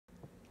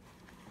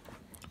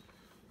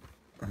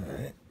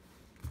Alright.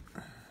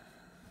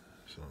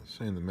 So it's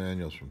saying the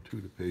manual's from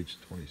 2 to page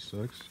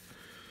 26.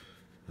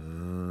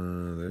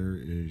 There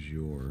is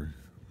your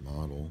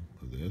model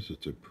of this.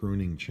 It's a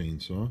pruning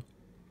chainsaw.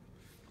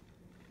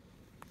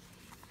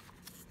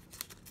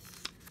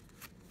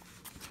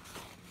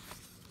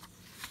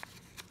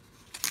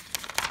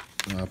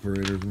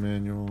 Operator's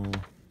manual.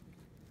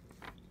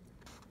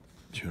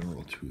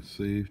 General tooth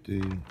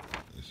safety.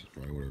 This is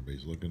probably what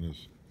everybody's looking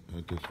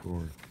at this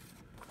for.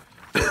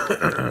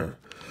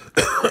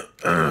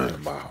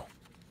 Wow.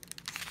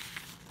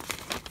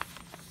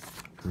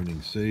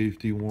 Pruning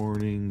safety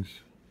warnings.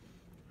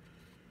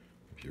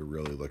 If you're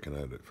really looking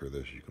at it for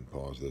this, you can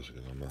pause this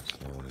because I'm not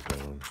slowing it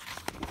down.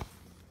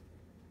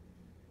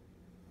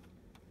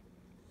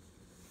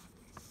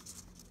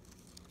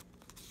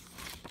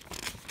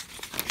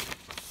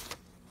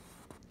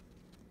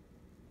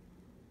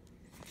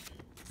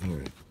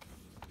 Alright.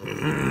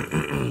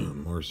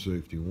 More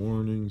safety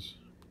warnings.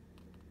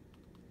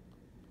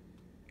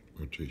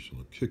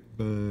 Rotational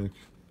kickback.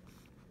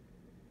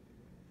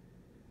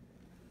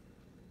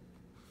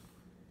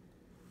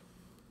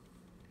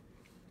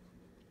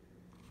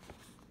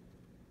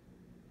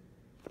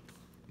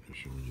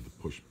 Showing you the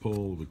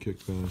push-pull, the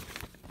kickback.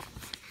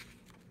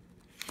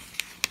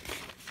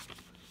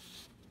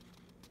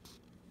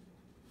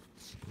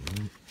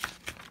 Right.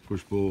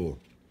 Push-pull.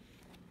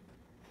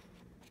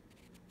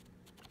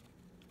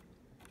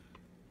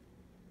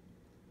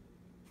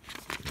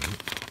 Right.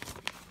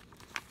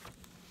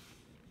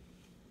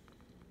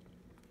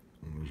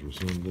 There's your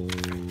symbols.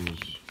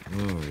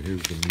 Alright,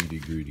 here's the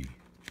nitty-gritty.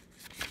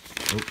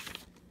 Oh,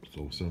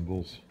 so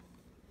symbols.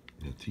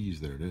 You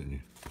teased there, didn't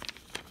you?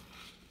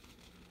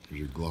 Here's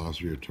your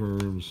glossary of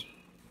terms.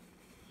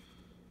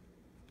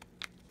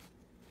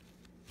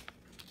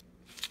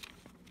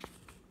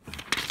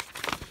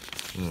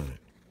 Alright.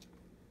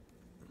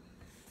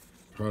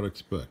 Product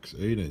specs,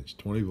 8-inch,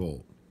 20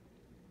 volt.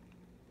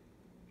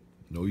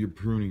 Know your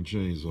pruning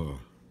chainsaw.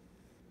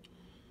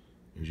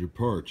 There's your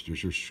parts.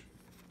 There's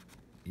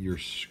your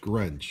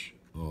scrunch.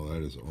 Oh,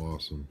 that is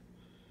awesome.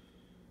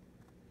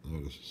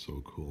 That is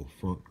so cool.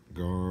 Front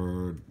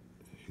guard,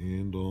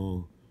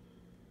 handle,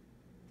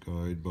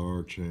 guide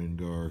bar, chain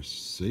guard,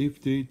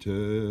 safety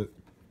tip,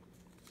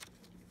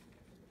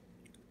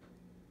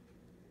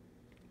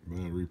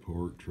 battery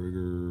port,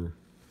 trigger,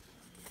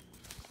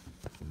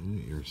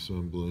 your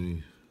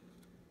assembly,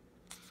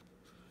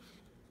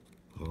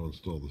 how to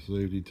install the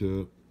safety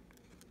tip,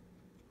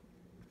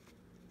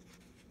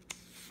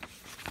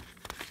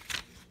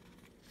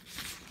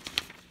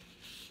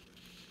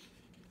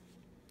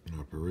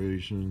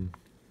 operation,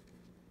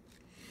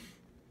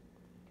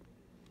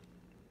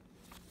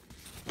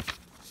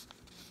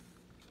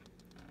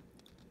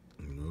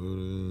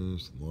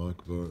 notice,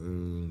 lock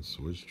button,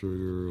 switch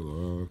trigger,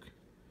 lock.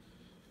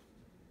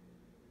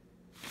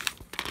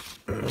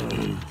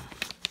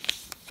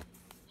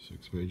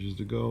 6 pages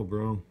to go,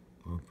 bro.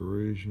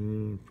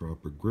 Operation,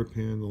 proper grip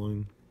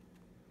handling,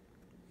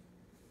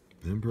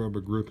 improper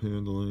grip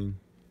handling,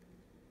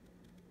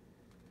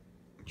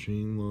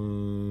 chain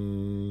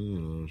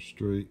line,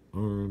 straight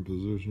arm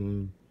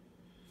position.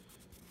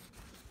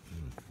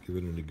 Give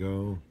it a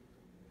go.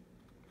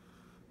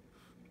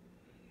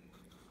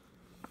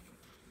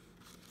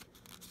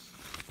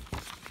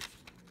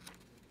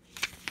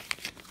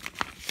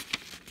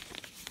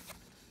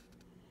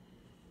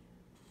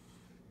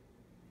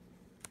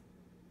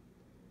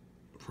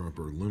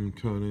 Proper limb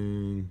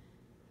cutting.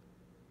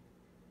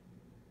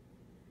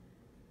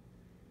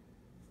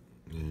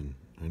 And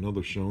I know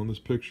they're showing this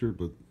picture,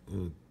 but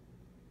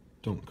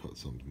don't cut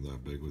something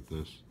that big with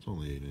this. It's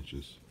only 8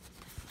 inches.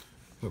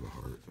 Have a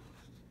heart.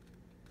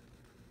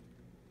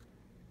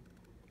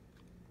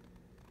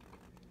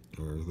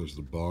 Alright, there's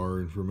the bar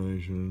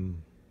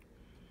information.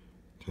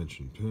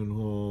 Tension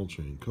pinhole,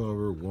 chain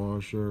cover,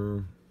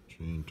 washer,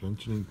 chain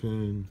tensioning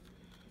pin,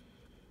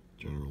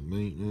 general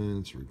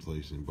maintenance,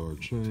 replacing bar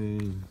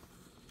chain.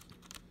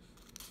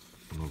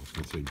 I don't know if it's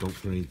going to say don't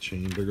put any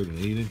chain bigger than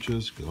 8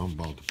 inches, because I'm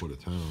about to put a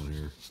 10 on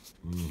here.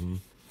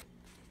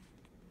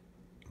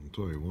 I'll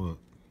tell you what.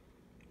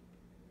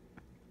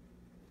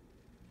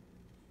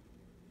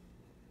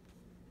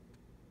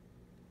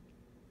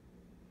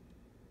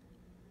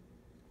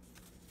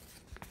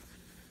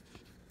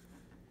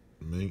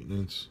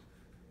 Maintenance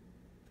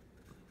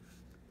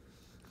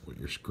with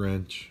your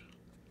scrunch.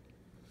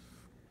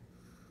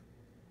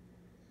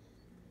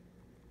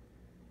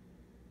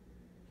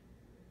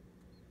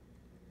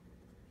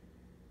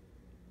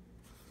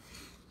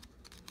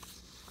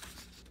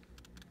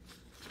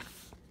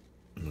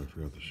 I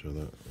forgot to show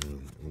that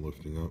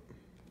lifting up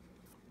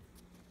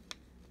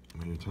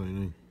when you're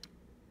tightening,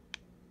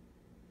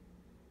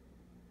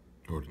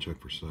 or to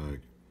check for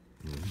sag.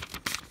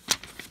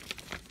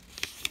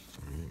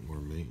 Alright, more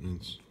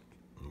maintenance.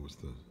 Oh, what's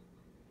the?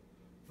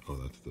 Oh,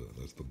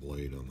 that's the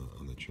blade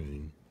on the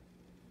chain.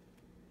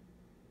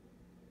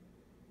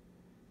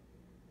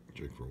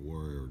 Check for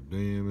wire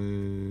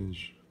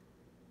damage,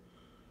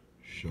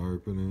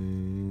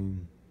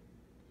 sharpening,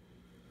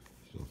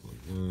 stuff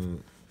like that.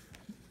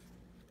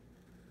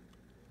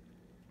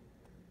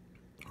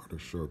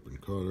 sharpen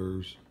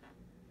cutters.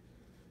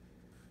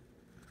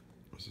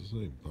 What's this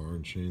say? Bar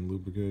and chain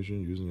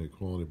lubrication. Using a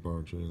quality bar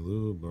and chain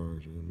lube. Bar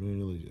and chain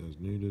manually as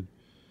needed.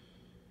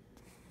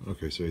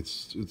 Okay, so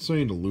it's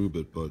saying to lube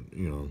it, but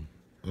you know,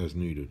 as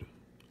needed.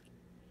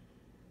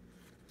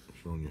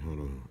 Showing you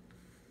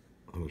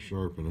how to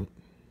sharpen it.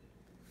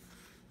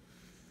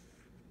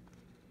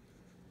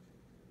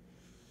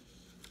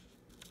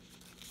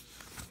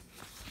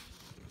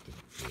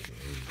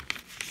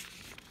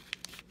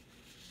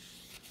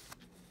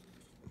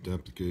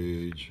 Depth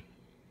gauge.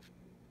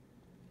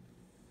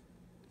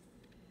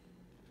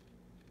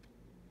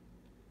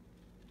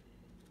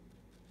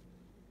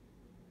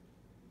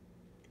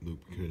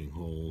 Lubricating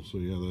hole. So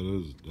yeah,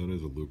 that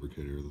is a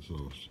lubricator. That's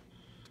what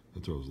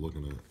I was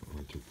looking at when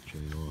I took the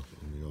chain off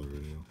on the other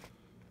video.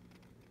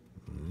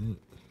 Alright.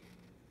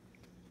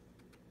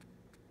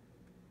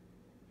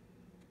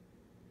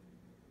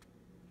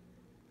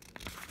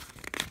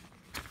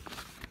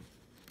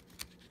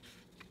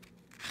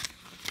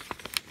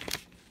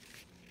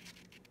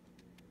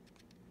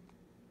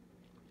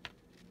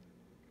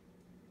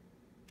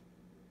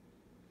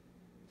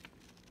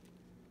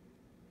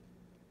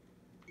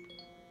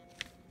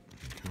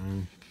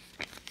 Okay.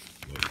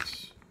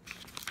 Lights.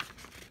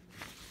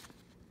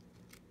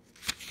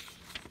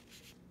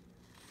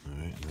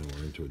 Alright, now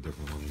we're into a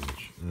different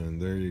language.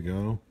 And there you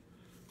go.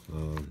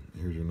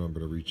 Here's your number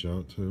to reach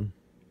out to.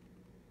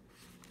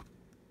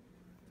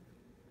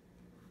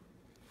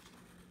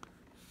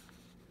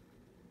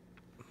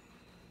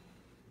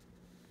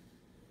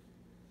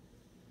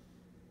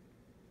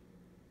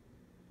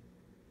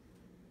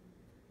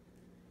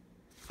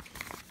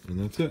 And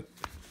that's it.